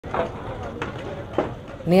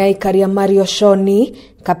Ni aikaria Mario Shoni,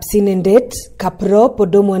 Kapsinendet, Kapro,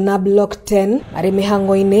 Podomwe na Block 10, ari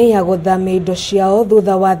mihango-ini ya guthamia indo ciao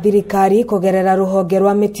thutha wa thirikari kugerera ruhonge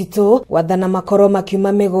rwa mititu wathana makoro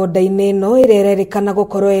makiuma migunda-ini ino iria irerikana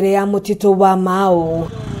gukorwo iri ya mutitu wa Mau.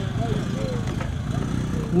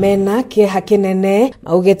 Mena kieha kinene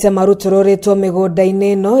Maugite marutururitwo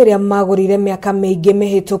migunda-ini ino iria magurire miaka miingi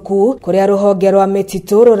mihituku kuria ruhonge rwa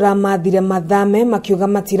mititu ruramathire mathame makiuga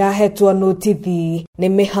matirahetwo notithi. Ni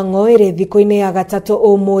mihango iri thiko-ini ya gatatu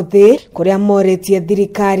umuthi kuria moritie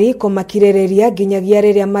thirikari kumakiriria nginyagia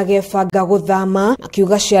riria magebanga guthama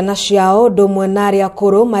makiuga ciana ciao ndumwe na aria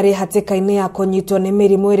akuru mari hatikaini ya kunyitwo ni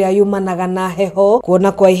mirimu iria yumanaga na heho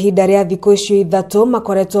kuona kwa ihinda ria thiko icio ithatu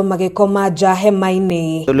makoretwo magikoma nja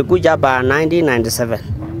hema-ini. Tulikuja hapa 1997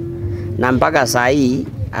 na mpaka saa hii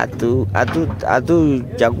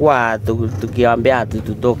hatujakuwa tukiambia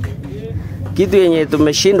tutoke. Kitu yenye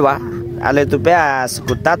tumeshindwa alitupea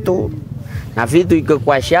siku 3 na vitu iko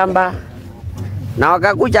kwa shamba na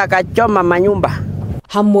wakakuja akachoma manyumba.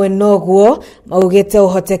 Hamwe noguo Maugite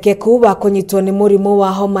uhotekeku wa kunyitwo ni murimu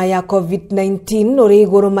wa homa ya COVID-19 uri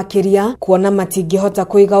iguru makiria kuona matingihota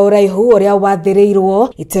kuiga uraihu uria wathiriirwo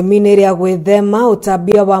itemini ria gwithema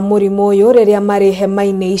utambia wa murimu uyu riria mari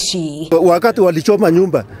hema-ini ici. Wakati walichoma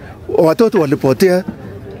nyumba watoto walipotea,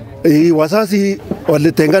 wazazi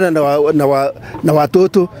walitengana na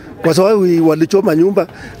watoto kwa sababu walichoma nyumba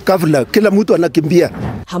kabla kila mtu anakimbia.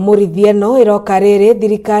 Hamurithie no iroka riri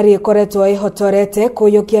thirikari ikoretwo ihotorete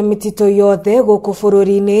kuyukia mititu yothe guku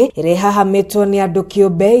bururi-ini iri hahamitwo ni andu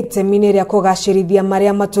kiumbe itemini ria kugacirithia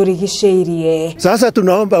maria maturigiceirie. Sasa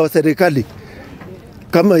tunaomba serikali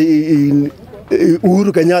kama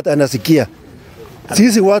Uhuru Kenyatta anasikia,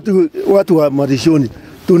 sisi watu wa Marishoni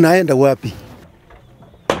tunaenda wapi?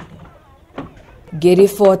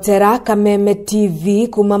 Gerifotera Kameme TV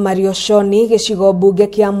kuma Mario Shoni gicigo bunge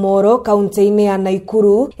kia Molo kaunti-ini ya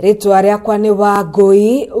Naikuru ritwa riakwa ni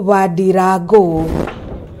Wangui wa Ndirangu.